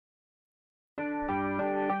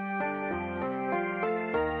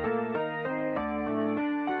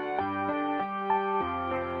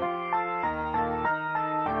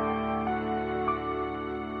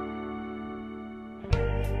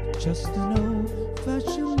Just an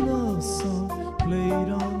old-fashioned love song played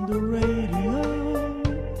on the radio,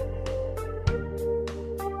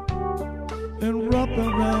 and wrapped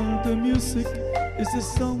around the music is a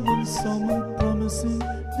someone promising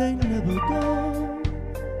they never go.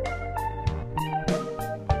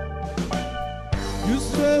 You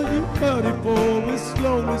swear you heard it before, it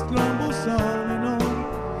slowly stumbles on and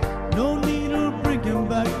on. No need to bring him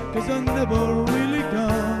back, 'cause I never really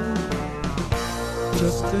gone.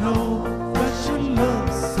 Just an old-fashioned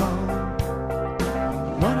love song,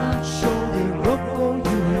 one I'd surely wrote for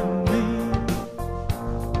you and me.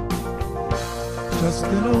 Just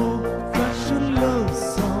an old-fashioned love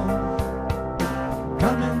song,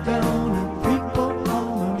 coming down in people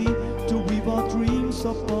harmony to weave our dreams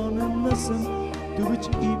upon and listen to each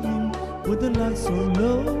evening with the lights so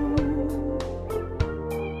low,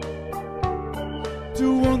 to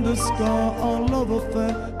underscore our love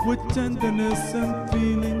affair with tenderness and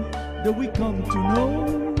feeling that we come to know.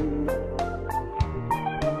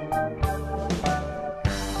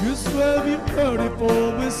 You swear you've heard it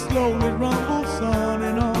before, it slowly rumbles on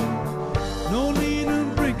and on. No need to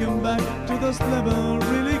bring him back to this level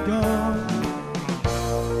really gone.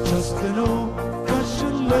 Just an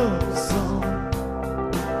old-fashioned love song,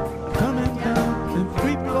 coming down in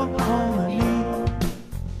free for harmony.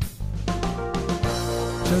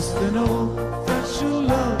 Just an old-fashioned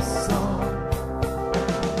love song,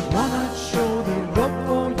 one I'd surely wrote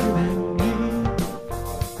for you and me.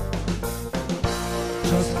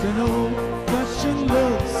 Just an old-fashioned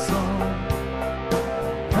love song,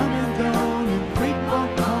 coming down in free for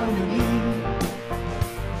harmony.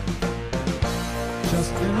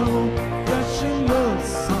 Just an old-fashioned love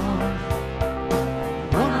song,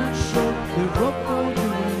 one I'd surely wrote for you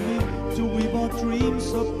and me, to weave our dreams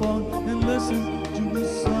upon and listen to the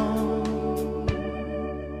song.